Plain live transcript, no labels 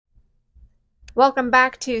Welcome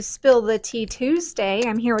back to Spill the Tea Tuesday.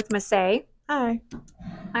 I'm here with Miss A. Hi.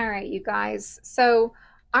 All right, you guys. So,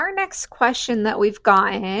 our next question that we've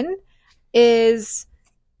gotten is,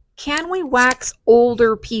 can we wax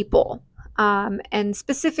older people? And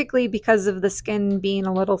specifically because of the skin being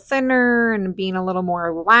a little thinner and being a little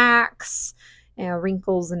more lax,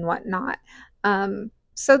 wrinkles and whatnot.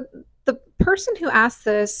 So, the person who asked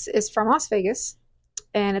this is from Las Vegas,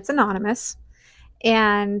 and it's anonymous.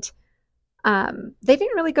 And they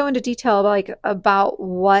didn't really go into detail about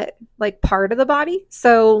what part of the body.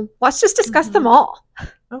 So let's just discuss them all.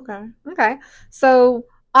 Okay. Okay. So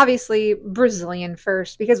obviously Brazilian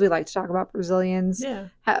first because we like to talk about Brazilians. Yeah.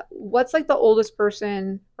 What's the oldest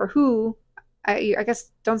person or who? I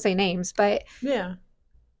guess don't say names, but Yeah.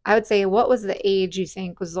 I would say what was the age you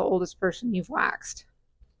think was the oldest person you've waxed?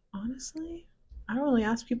 Honestly, I don't really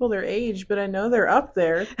ask people their age, but I know they're up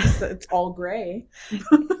there. It's all gray.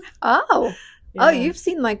 Oh, Yeah. you've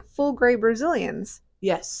seen full gray Brazilians.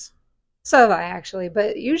 Yes. So have I actually,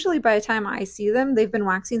 but usually by the time I see them, they've been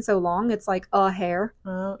waxing so long, it's like a hair.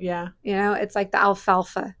 Oh, yeah. It's like the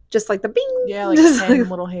alfalfa, just like the bing. Yeah, like just 10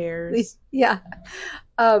 little hairs. Yeah.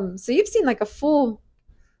 So you've seen a full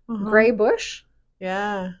gray bush?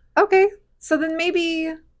 Yeah. Okay. So then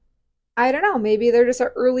maybe, I don't know, maybe they're just an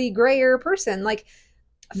early grayer person.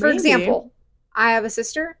 For Maybe. example, I have a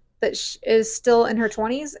sister that is still in her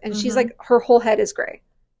 20s and she's Mhm. her whole head is gray.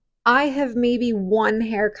 I have maybe one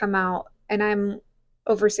hair come out and I'm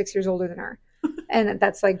over 6 years older than her. And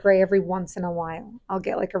that's gray every once in a while. I'll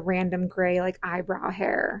get a random gray eyebrow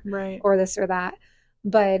hair Right. or this or that.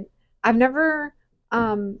 But I've never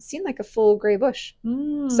seen a full gray bush.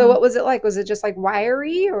 So what was it like? Was it just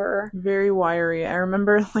wiry or? Very wiry. I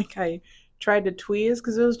remember I tried to tweeze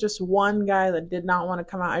because there was just one guy that did not want to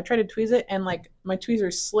come out. I tried to tweeze it and my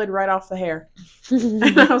tweezers slid right off the hair.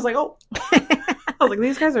 And I was like, oh. I was like,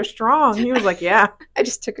 these guys are strong. He was like, yeah. I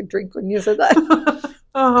just took a drink when you said that.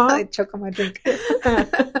 I choke on my drink.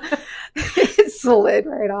 It slid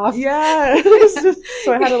right off. Yeah.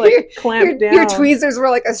 So I had to clamp down. Your tweezers were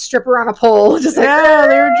like a stripper on a pole. Just yeah,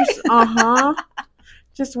 they were just,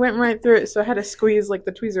 just went right through it. So I had to squeeze the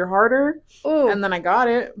tweezer harder. Ooh. And then I got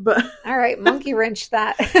it. But all right, monkey wrench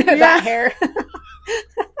that, that hair.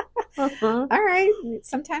 All right.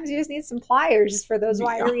 Sometimes you just need some pliers for those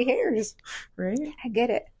wiry hairs. Right. I get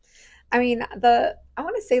it. I mean, I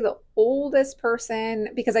want to say the oldest person,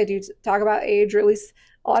 because I do talk about age, or at least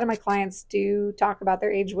a lot of my clients do talk about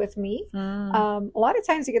their age with me. A lot of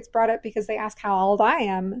times it gets brought up because they ask how old I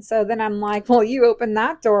am. So then I'm like, well, you opened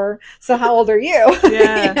that door. So how old are you?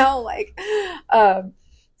 Yeah.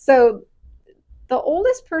 So the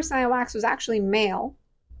oldest person I waxed was actually male.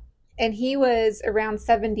 And he was around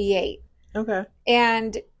 78. Okay.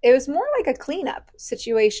 And it was more like a cleanup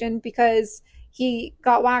situation because he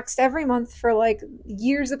got waxed every month for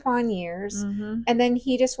years upon years. Mm-hmm. And then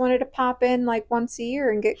he just wanted to pop in once a year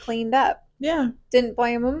and get cleaned up. Yeah. Didn't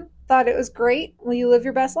blame him. Thought it was great. Well, you live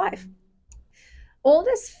your best life.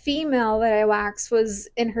 Oldest female that I waxed was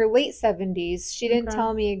in her late 70s. She didn't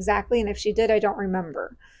tell me exactly. And if she did, I don't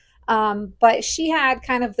remember. But she had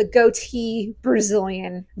kind of the goatee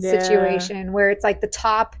Brazilian situation where it's the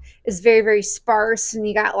top is very, very sparse and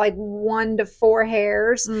you got 1 to 4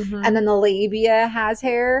 hairs and then the labia has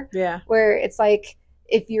hair. Yeah. Where it's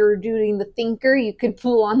if you're doing the thinker, you could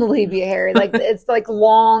pull on the labia hair. It's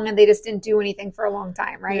long and they just didn't do anything for a long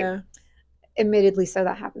time, right? Yeah. Admittedly, so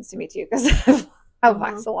that happens to me too because I've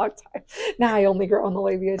waxed a long time. Now I only grow on the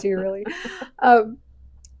labia too, really.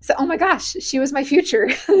 So, oh my gosh, she was my future.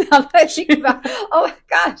 Now that I think about, oh my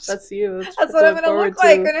gosh, that's you. That's what I'm going to look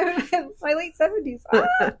like when I'm in my late 70s.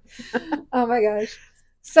 Oh my gosh.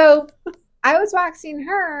 So, I was waxing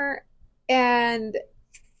her, and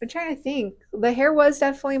I'm trying to think. The hair was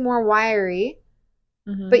definitely more wiry,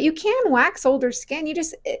 but you can wax older skin. You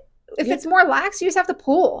just, if it's more lax, you just have to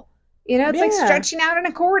pull. It's like stretching out an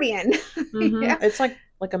accordion. Yeah. It's like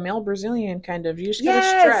a male Brazilian kind of. You just gotta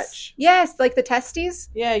stretch. Yes, like the testes.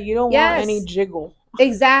 Yeah, you don't want any jiggle.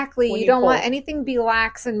 Exactly. You don't want anything be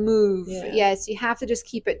lax and move. Yeah. Yes, you have to just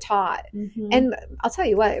keep it taut. And I'll tell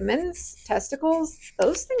you what, men's testicles,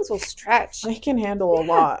 those things will stretch. They can handle a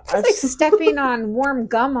lot. It's like stepping on warm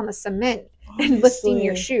gum on the cement and lifting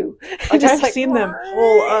your shoe. I've seen them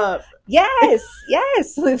pull up. Yes.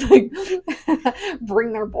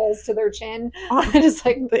 Bring their balls to their chin. Just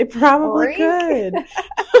they probably could.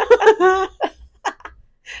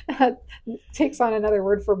 Takes on another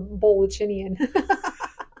word for Bolachinian.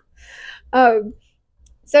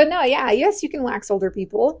 So no, yes, you can wax older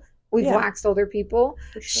people. We've waxed older people.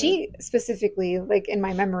 Sure. She specifically, in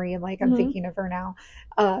my memory, and I'm thinking of her now,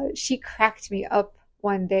 She cracked me up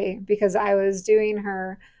one day because I was doing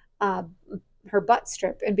uh, her butt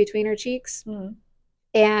strip in between her cheeks. Mm.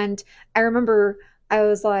 And I remember I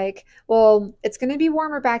was like, well, it's going to be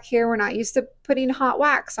warmer back here. We're not used to putting hot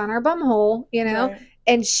wax on our bum hole, you know? Right.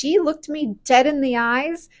 And she looked me dead in the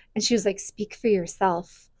eyes and she was like, speak for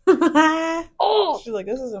yourself. Oh, She's like,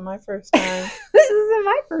 this isn't my first time. this isn't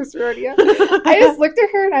my first rodeo. I just looked at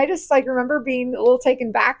her and I just like remember being a little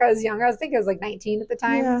taken back. I was younger. I think I was like 19 at the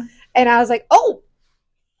time. Yeah. And I was like, oh.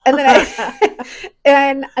 And then I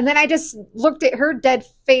and then I just looked at her dead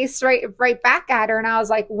face right back at her and I was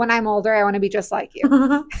like, when I'm older, I want to be just like you.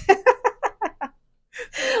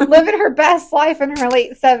 Living her best life in her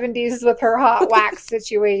late 70s with her hot wax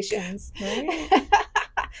situations. Right?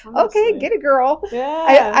 Okay, Honestly. get it, girl.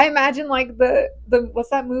 Yeah. I imagine like the what's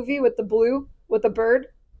that movie with the bird? With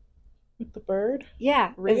the bird?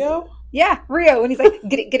 Yeah. Rio? Yeah, Rio. And he's like,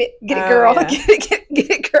 get it, Oh, girl. yeah. Get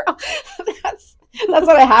it, girl. That's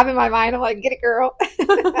what I have in my mind. I'm like, get it, girl.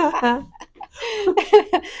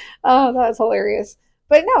 Oh, that's hilarious.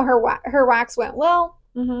 But no, her wax went well.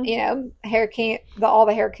 Mhm. You know, all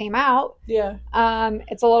the hair came out. Yeah.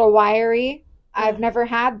 It's a little wiry. I've never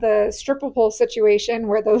had the stripper pole situation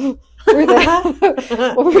where where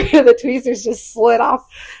the tweezers just slid off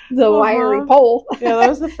the wiry pole. Yeah, that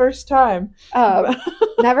was the first time.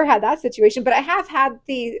 Never had that situation, but I have had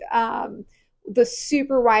the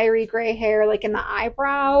super wiry gray hair like in the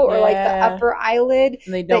eyebrow or like the Yeah. upper eyelid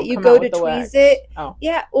And they don't that you come go out to with the tweeze wax. it. Oh.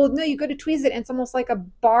 Yeah, well, no, you go to tweeze it and it's almost like a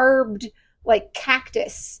barbed like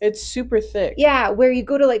cactus. It's super thick. Yeah, where you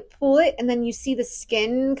go to like pull it and then you see the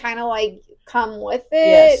skin kind of like come with it.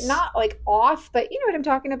 Yes. Not like off, but you know what I'm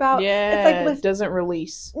talking about. Yeah, It's like it doesn't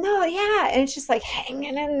release. no, yeah, and it's just like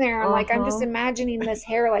hanging in there. I'm like, I'm just Uh-huh. imagining this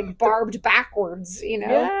hair like barbed backwards, you know?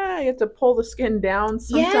 Yeah, you have to pull the skin down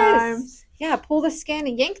sometimes. Yes. Yeah, pull the skin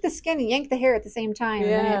and yank the hair at the same time,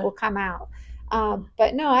 and then Yeah. it will come out.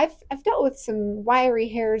 But no, I've dealt with some wiry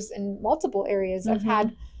hairs in multiple areas. I've Mhm.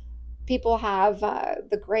 had people have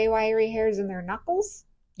the gray wiry hairs in their knuckles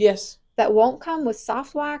Yes. that won't come with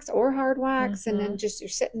soft wax or hard wax, and then Mhm. just you're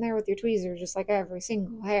sitting there with your tweezers, just like every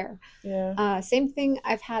single hair. Yeah. Same thing.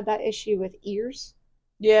 I've had that issue with ears.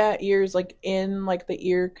 Yeah, ears like in like the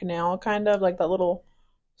ear canal kind of like that little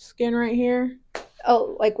skin right here.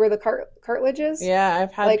 Oh, like where the cartilage is? Yeah,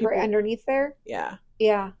 I've had Like people. right underneath there? Yeah.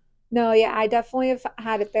 Yeah. No, yeah, I definitely have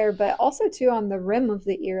had it there, but also too on the rim of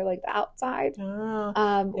the ear, like the outside.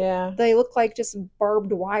 Oh, yeah. They look like just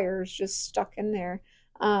barbed wires just stuck in there.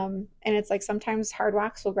 And it's like sometimes hard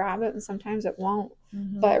wax will grab it and sometimes it won't,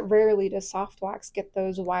 Mhm. but rarely does soft wax get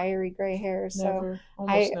those wiry gray hairs. So Never.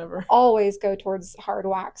 Almost I never. always go towards hard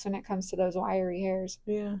wax when it comes to those wiry hairs.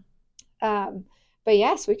 Yeah. But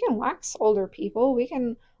yes, we can wax older people. We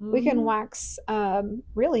can Mhm. wax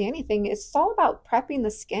really anything. It's all about prepping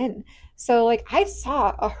the skin. So like I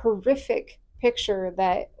saw a horrific picture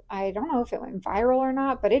that I don't know if it went viral or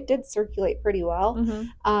not, but it did circulate pretty well. Mhm.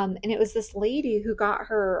 And it was this lady who got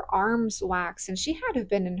her arms waxed, and she had to have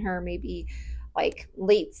been in her maybe like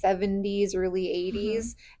late 70s, early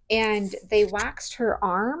 80s, and they waxed her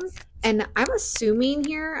arm. And I'm assuming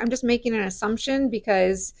here, I'm just making an assumption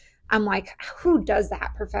because I'm like, who does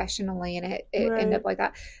that professionally? And it ended Right. up like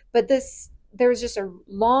that. But there was just a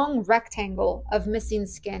long rectangle of missing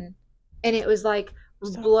skin, and it was like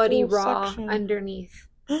Just that bloody whole raw section. underneath.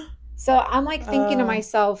 So I'm like thinking to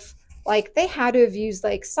myself, like they had to have used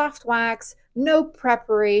like soft wax, no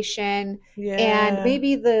preparation, Yeah. and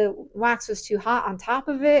maybe the wax was too hot on top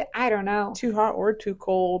of it. I don't know. too hot or too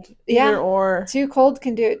cold. Yeah. Either or. Too cold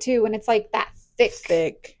can do it too when it's like that thick,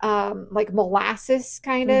 Thick. like molasses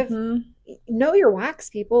kind of. Mhm. Know your wax,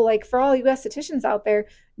 people. Like for all you estheticians out there,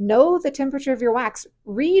 know the temperature of your wax.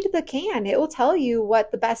 Read the can. It will tell you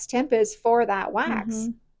what the best temp is for that wax.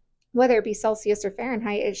 Mhm. Whether it be Celsius or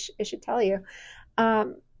Fahrenheit, it should tell you.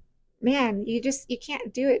 Man, you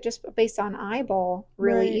can't do it just based on eyeball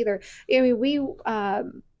really Right. either. I mean, we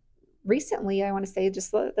recently, I want to say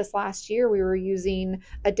just this last year, we were using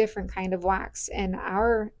a different kind of wax in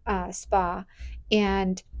our spa,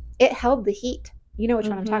 and it held the heat. You know which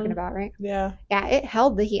one I'm talking Mhm. about, right? Yeah. Yeah, it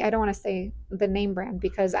held the heat. I don't want to say the name brand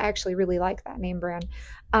because I actually really like that name brand.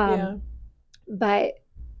 Yeah. But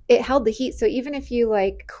it held the heat. So even if you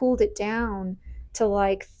like cooled it down to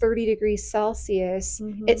like 30 degrees Celsius,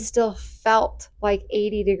 Mhm. it still felt like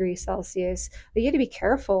 80 degrees Celsius. But you had to be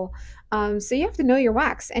careful. So you have to know your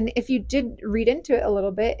wax. And if you did read into it a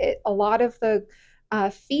little bit, a lot of the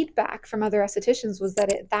feedback from other estheticians was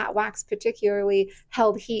that that wax particularly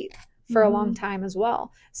held heat for a long time as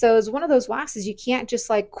well. So it's one of those waxes you can't just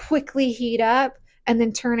like quickly heat up and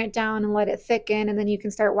then turn it down and let it thicken, and then you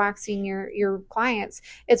can start waxing your clients.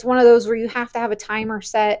 It's one of those where you have to have a timer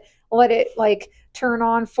set, let it like turn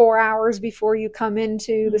on 4 hours before you come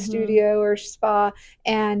into the studio or spa,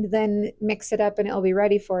 and then mix it up and it'll be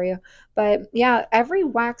ready for you. But yeah, every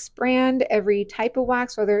wax brand, every type of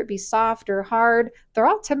wax, whether it be soft or hard, they're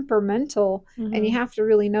all temperamental, and you have to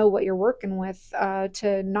really know what you're working with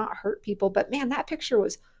to not hurt people. But man, that picture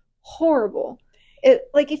was horrible. It,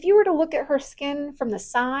 like, if you were to look at her skin from the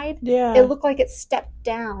side, it looked like it stepped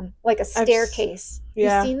down like a staircase.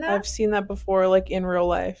 Yeah, you seen that? I've seen that before, like in real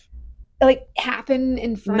life. Like happen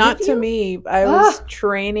in front Not of you? to me. I was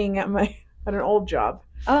training at an old job.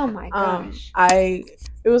 Oh my gosh.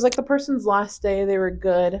 It was like the person's last day. They were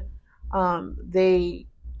good. They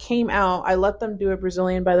came out. I let them do a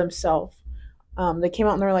Brazilian by themselves. They came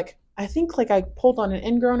out and they were like, I think like I pulled on an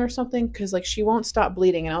ingrown or something because like she won't stop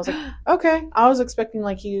bleeding. And I was like, okay. I was expecting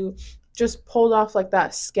like you just pulled off like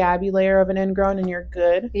that scabby layer of an ingrown and you're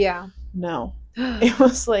good. Yeah. No. It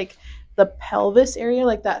was like the pelvis area,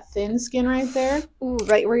 like that thin skin right there. Ooh,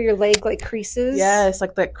 right where your leg like creases. Yes,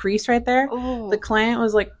 like that crease right there. Oh. The client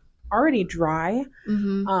was like already dry.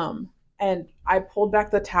 And I pulled back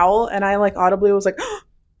the towel and I like audibly was like,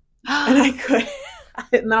 and I could.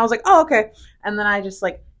 And then I was like, oh, okay. And then I just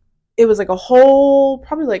like, it was like a whole,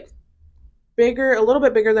 probably like bigger, a little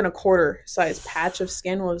bit bigger than a quarter size patch of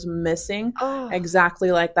skin was missing. Oh.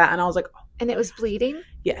 Exactly like that. And I was like, oh. And it was bleeding?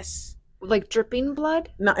 Yes. Like dripping blood?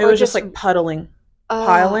 No, it was just like puddling,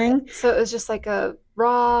 piling. So it was just like a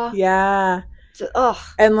raw. Yeah. Ugh.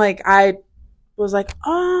 And like I was like,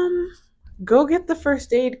 go get the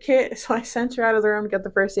first aid kit. So I sent her out of the room to get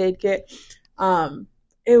the first aid kit.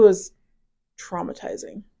 It was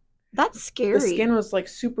traumatizing. That's scary. The skin was like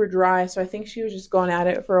super dry, so I think she was just going at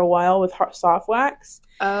it for a while with soft wax.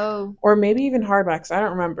 Oh. Or maybe even hard wax. I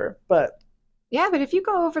don't remember, but. Yeah, but if you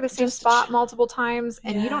go over the same spot multiple times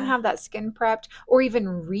and you don't have that skin prepped or even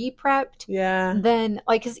re-prepped, then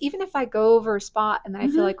like, because even if I go over a spot and then I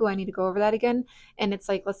feel like, oh, I need to go over that again, and it's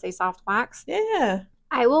like, let's say soft wax,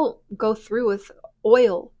 I will go through with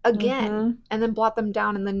oil again and then blot them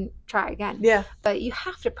down and then try again. Yeah. But you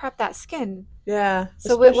have to prep that skin. Yeah.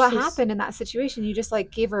 So what happened in that situation? You just like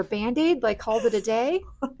gave her a Band-Aid, like called it a day?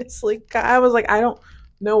 Honestly, I was like, I don't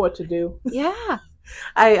know what to do. Yeah.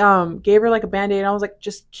 I gave her like a Band-Aid. I was like,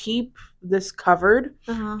 just keep this covered.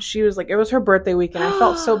 She was like, it was her birthday weekend. I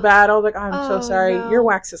felt so bad. I was like, I'm so sorry. No. Your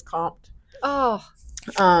wax is comped. Oh.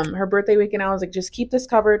 Her birthday weekend, I was like, just keep this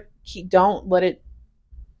covered. Don't let it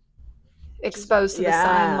exposed to the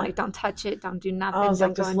sun. Like, don't touch it. Don't do nothing. I was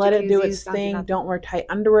like, just let it do its thing. Don't wear tight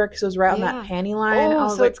underwear because it was right on that panty line. Oh,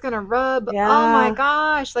 so like, it's gonna rub. Yeah. Oh my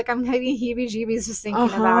gosh! Like, I'm having heebie-jeebies just thinking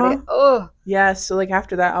about it. Oh. Yeah. So like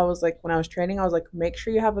after that, I was like, when I was training, I was like, make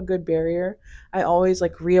sure you have a good barrier. I always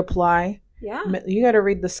like reapply. Yeah. You got to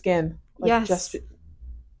read the skin. Like, just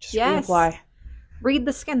reapply. Read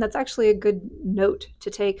the skin. That's actually a good note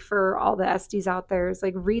to take for all the SDs out there, is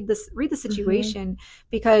like read the situation,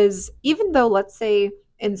 because even though, let's say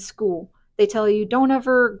in school, they tell you don't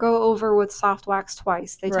ever go over with soft wax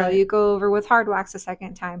twice. They tell you go over with hard wax a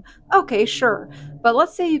second time. Okay, sure. But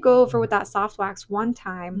let's say you go over with that soft wax one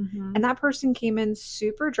time and that person came in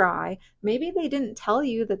super dry. Maybe they didn't tell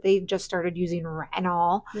you that they just started using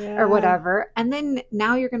retinol or whatever. And then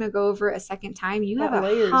now you're going to go over it a second time. You have a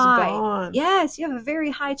high, you have a very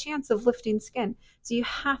high chance of lifting skin. So you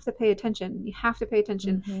have to pay attention. You have to pay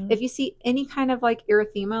attention. If you see any kind of like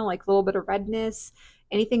erythema, like a little bit of redness,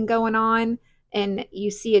 anything going on, and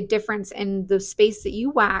you see a difference in the space that you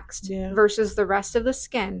waxed versus the rest of the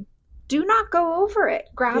skin, do not go over it.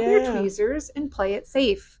 Grab your tweezers and play it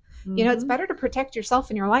safe. You know, it's better to protect yourself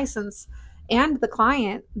and your license and the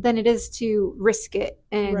client than it is to risk it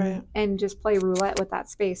and just play roulette with that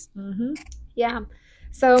space. Yeah.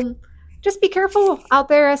 So just be careful out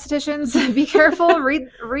there, estheticians. Be careful.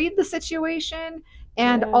 Read the situation,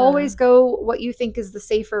 and always go what you think is the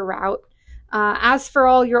safer route. As for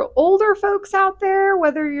all your older folks out there,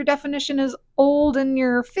 whether your definition is old in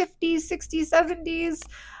your 50s, 60s, 70s,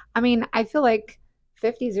 I mean, I feel like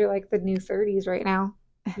 50s are like the new 30s right now.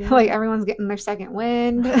 Like everyone's getting their second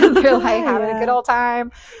wind. They're like having a good old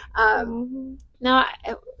time. Now,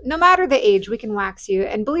 no matter the age, we can wax you.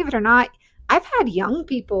 And believe it or not, I've had young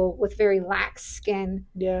people with very lax skin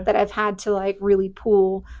that I've had to like really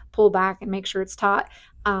pull back and make sure it's taut.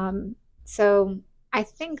 So I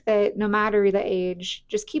think that no matter the age,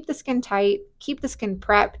 just keep the skin tight, keep the skin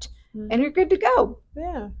prepped, and you're good to go.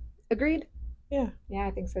 Yeah. Agreed? Yeah. Yeah,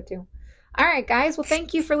 I think so too. All right, guys. Well,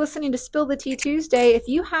 thank you for listening to Spill the Tea Tuesday. If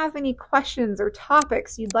you have any questions or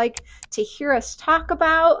topics you'd like to hear us talk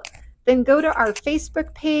about, then go to our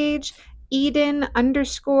Facebook page, Eden_WSB,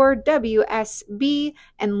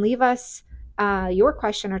 and leave us your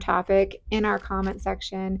question or topic in our comment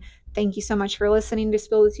section. Thank you so much for listening to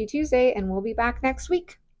Spill the Tea Tuesday, and we'll be back next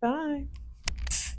week. Bye.